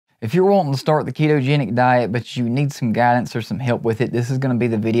If you're wanting to start the ketogenic diet, but you need some guidance or some help with it, this is going to be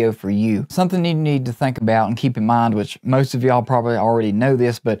the video for you. Something you need to think about and keep in mind, which most of y'all probably already know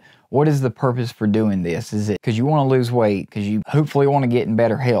this, but what is the purpose for doing this? Is it because you want to lose weight, because you hopefully want to get in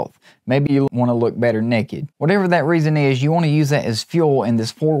better health? Maybe you want to look better naked. Whatever that reason is, you want to use that as fuel in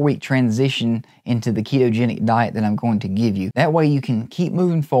this 4-week transition into the ketogenic diet that I'm going to give you. That way you can keep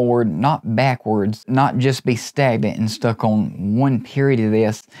moving forward, not backwards, not just be stagnant and stuck on one period of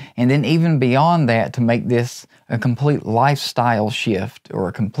this, and then even beyond that to make this a complete lifestyle shift or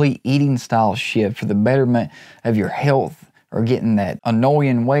a complete eating style shift for the betterment of your health, or getting that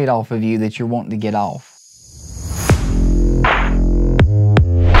annoying weight off of you that you're wanting to get off.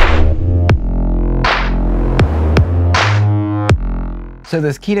 So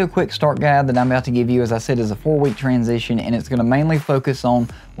this Keto Quick Start Guide that I'm about to give you, as I said, is a 4-week transition, and it's going to mainly focus on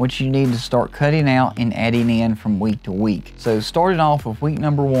what you need to start cutting out and adding in from week to week. So starting off with week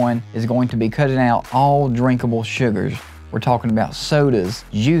number 1 is going to be cutting out all drinkable sugars. We're talking about sodas,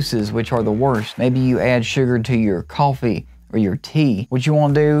 juices, which are the worst. Maybe you add sugar to your coffee or your tea. What you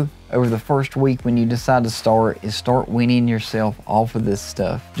want to do over the first week when you decide to start is start weaning yourself off of this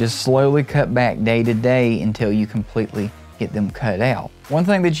stuff. Just slowly cut back day to day until you completely get them cut out. One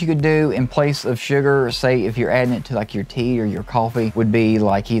thing that you could do in place of sugar, say if you're adding it to like your tea or your coffee, would be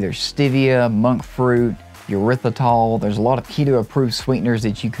like either stevia, monk fruit, erythritol. There's a lot of keto approved sweeteners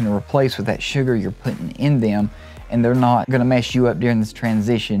that you can replace with that sugar you're putting in them, and they're not going to mess you up during this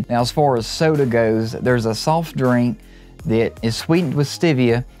transition. Now, as far as soda goes, there's a soft drink that is sweetened with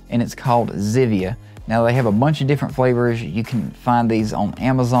stevia, and it's called Zevia. Now, they have a bunch of different flavors. You can find these on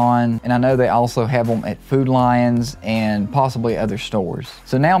Amazon, and I know they also have them at Food Lions and possibly other stores.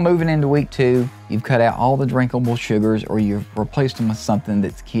 So now moving into week 2, you've cut out all the drinkable sugars, or you've replaced them with something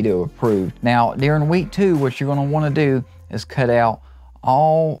that's keto approved. Now, during week 2, what you're going to want to do is cut out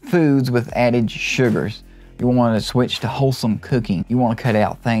all foods with added sugars. You want to switch to wholesome cooking. You want to cut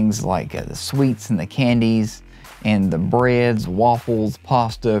out things like the sweets and the candies, and the breads, waffles,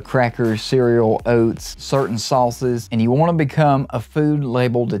 pasta, crackers, cereal, oats, certain sauces, and you want to become a food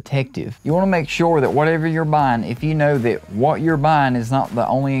label detective. You want to make sure that whatever you're buying, if you know that what you're buying is not the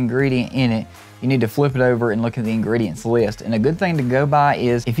only ingredient in it, you need to flip it over and look at the ingredients list. And a good thing to go by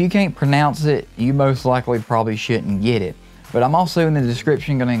is, if you can't pronounce it, you most likely probably shouldn't get it. But I'm also in the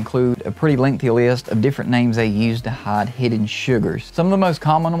description going to include a pretty lengthy list of different names they use to hide hidden sugars. Some of the most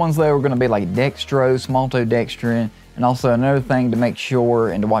common ones though are going to be like dextrose, maltodextrin, and also another thing to make sure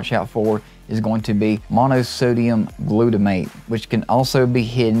and to watch out for is going to be monosodium glutamate, which can also be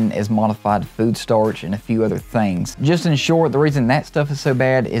hidden as modified food starch and a few other things. Just in short, the reason that stuff is so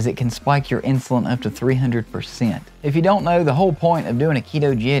bad is it can spike your insulin up to 300%. If you don't know, the whole point of doing a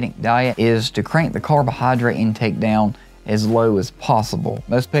ketogenic diet is to crank the carbohydrate intake down as low as possible.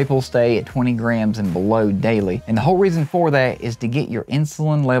 Most people stay at 20 grams and below daily, and the whole reason for that is to get your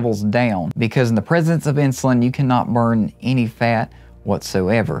insulin levels down, because in the presence of insulin you cannot burn any fat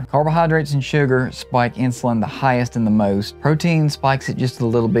whatsoever. Carbohydrates and sugar spike insulin the highest and the most. Protein spikes it just a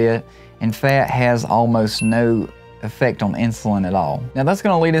little bit, and fat has almost no effect on insulin at all. Now that's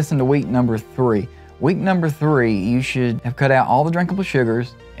going to lead us into week number 3. Week number 3, you should have cut out all the drinkable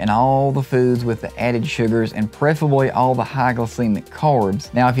sugars and all the foods with the added sugars, and preferably all the high glycemic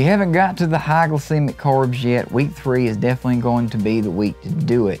carbs. Now, if you haven't got to the high glycemic carbs yet, week 3 is definitely going to be the week to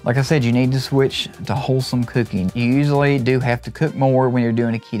do it. Like I said, you need to switch to wholesome cooking. You usually do have to cook more when you're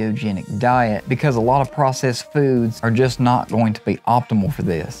doing a ketogenic diet, because a lot of processed foods are just not going to be optimal for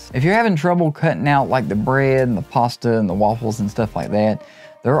this. If you're having trouble cutting out like the bread and the pasta and the waffles and stuff like that,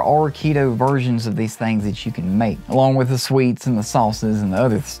 there are keto versions of these things that you can make, along with the sweets and the sauces and the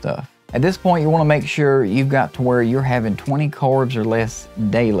other stuff. At this point, you want to make sure you've got to where you're having 20 carbs or less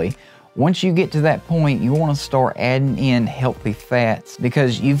daily. Once you get to that point, you want to start adding in healthy fats,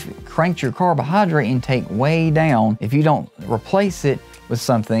 because you've cranked your carbohydrate intake way down. If you don't replace it with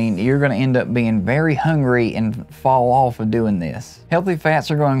something, you're going to end up being very hungry and fall off of doing this. Healthy fats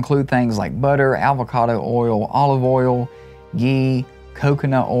are going to include things like butter, avocado oil, olive oil, ghee,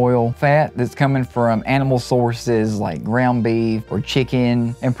 coconut oil, fat that's coming from animal sources like ground beef or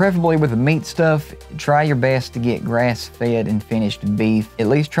chicken, and preferably with the meat stuff, try your best to get grass-fed and finished beef. At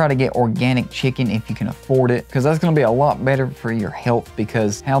least try to get organic chicken if you can afford it, because that's going to be a lot better for your health,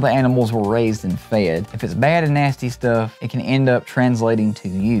 because how the animals were raised and fed. If it's bad and nasty stuff, it can end up translating to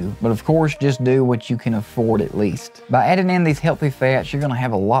you. But of course, just do what you can afford at least. By adding in these healthy fats, you're going to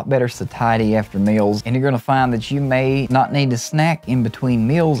have a lot better satiety after meals, and you're going to find that you may not need to snack in between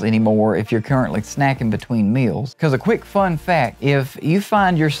meals anymore if you're currently snacking between meals. Because a quick fun fact, if you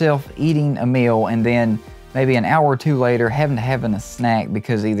find yourself eating a meal and then maybe an hour or two later having a snack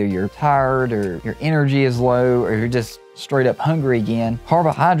because either you're tired or your energy is low or you're just straight up hungry again,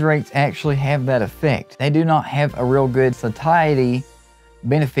 carbohydrates actually have that effect. They do not have a real good satiety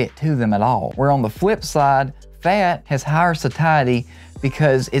benefit to them at all. Where on the flip side, fat has higher satiety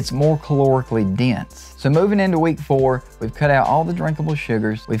because it's more calorically dense. So moving into week 4, we've cut out all the drinkable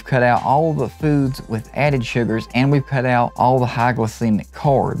sugars, we've cut out all the foods with added sugars, and we've cut out all the high glycemic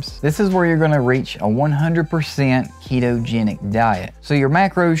carbs. This is where you're gonna reach a 100% ketogenic diet. So your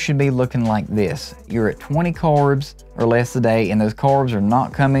macros should be looking like this. You're at 20 carbs or less a day, and those carbs are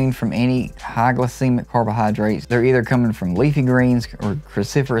not coming from any high glycemic carbohydrates. They're either coming from leafy greens or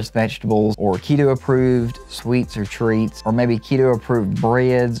cruciferous vegetables or keto approved sweets or treats, or maybe keto approved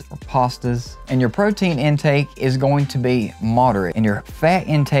breads or pastas. And your protein intake is going to be moderate, and your fat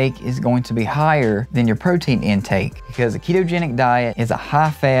intake is going to be higher than your protein intake, because a ketogenic diet is a high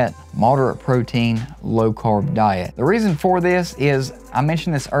fat, moderate protein, low carb diet. The reason for this is, I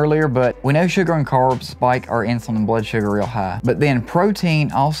mentioned this earlier, but we know sugar and carbs spike our insulin and blood sugar real high. But then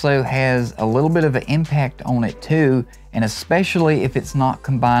protein also has a little bit of an impact on it too, and especially if it's not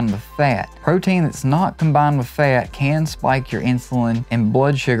combined with fat. Protein that's not combined with fat can spike your insulin and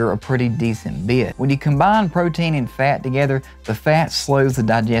blood sugar a pretty decent bit. When you combine protein and fat together, the fat slows the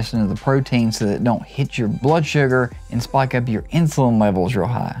digestion of the protein so that it don't hit your blood sugar and spike up your insulin levels real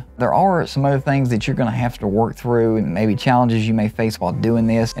high. There are some other things that you're gonna have to work through and maybe challenges you may face while doing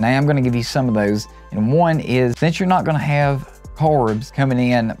this, and I am gonna give you some of those. And one is, since you're not gonna have carbs coming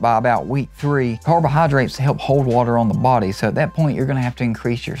in by about week 3, carbohydrates help hold water on the body. So at that point, you're gonna have to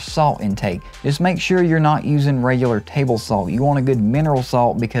increase your salt intake. Just make sure you're not using regular table salt. You want a good mineral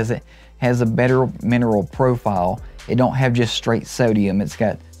salt because it has a better mineral profile. It don't have just straight sodium. It's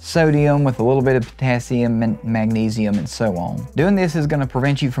got sodium with a little bit of potassium and magnesium and so on. Doing this is going to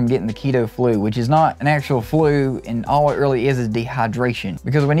prevent you from getting the keto flu, which is not an actual flu, and all it really is dehydration.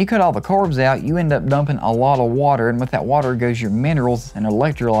 Because when you cut all the carbs out, you end up dumping a lot of water, and with that water goes your minerals and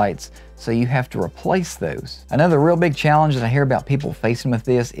electrolytes, so you have to replace those. Another real big challenge that I hear about people facing with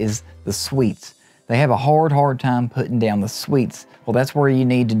this is the sweets. They have a hard time putting down the sweets. Well, that's where you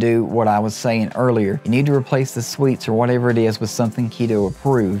need to do what I was saying earlier. You need to replace the sweets or whatever it is with something keto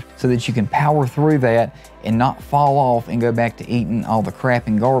approved so that you can power through that and not fall off and go back to eating all the crap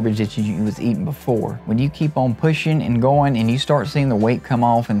and garbage that you was eating before. When you keep on pushing and going and you start seeing the weight come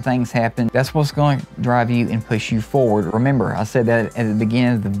off and things happen, that's what's going to drive you and push you forward. Remember, I said that at the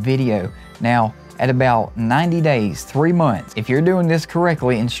beginning of the video. Now, at about 90 days, 3 months, if you're doing this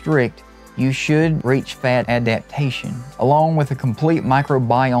correctly and strict, you should reach fat adaptation, along with a complete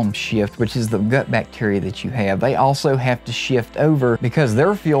microbiome shift, which is the gut bacteria that you have. They also have to shift over because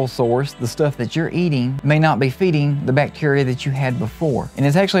their fuel source, the stuff that you're eating, may not be feeding the bacteria that you had before. And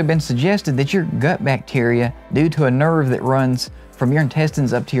it's actually been suggested that your gut bacteria, due to a nerve that runs from your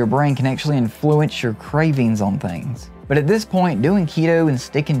intestines up to your brain, can actually influence your cravings on things. But at this point, doing keto and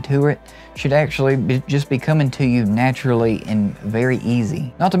sticking to it should actually just be coming to you naturally and very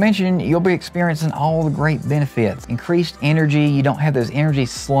easy. Not to mention, you'll be experiencing all the great benefits. Increased energy, you don't have those energy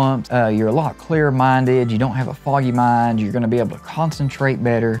slumps, you're a lot clearer minded, you don't have a foggy mind, you're gonna be able to concentrate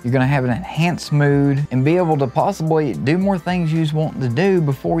better, you're gonna have an enhanced mood, and be able to possibly do more things you was wanting to do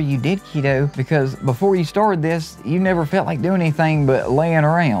before you did keto, because before you started this, you never felt like doing anything but laying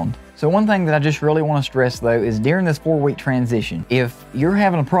around. So one thing that I just really want to stress though is during this 4-week transition, if you're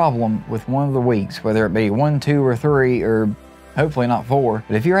having a problem with one of the weeks, whether it be 1, 2, or 3, or hopefully not 4,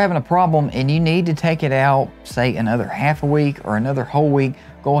 but if you're having a problem and you need to take it out, say another half a week or another whole week,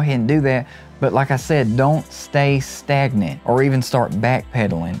 go ahead and do that. But like I said, don't stay stagnant or even start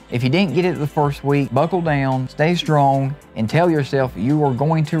backpedaling. If you didn't get it the first week, buckle down, stay strong, and tell yourself you are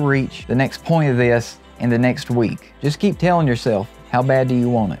going to reach the next point of this in the next week. Just keep telling yourself, how bad do you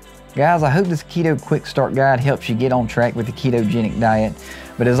want it? Guys, I hope this Keto Quick Start Guide helps you get on track with the ketogenic diet.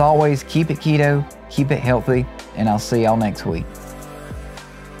 But as always, keep it keto, keep it healthy, and I'll see y'all next week.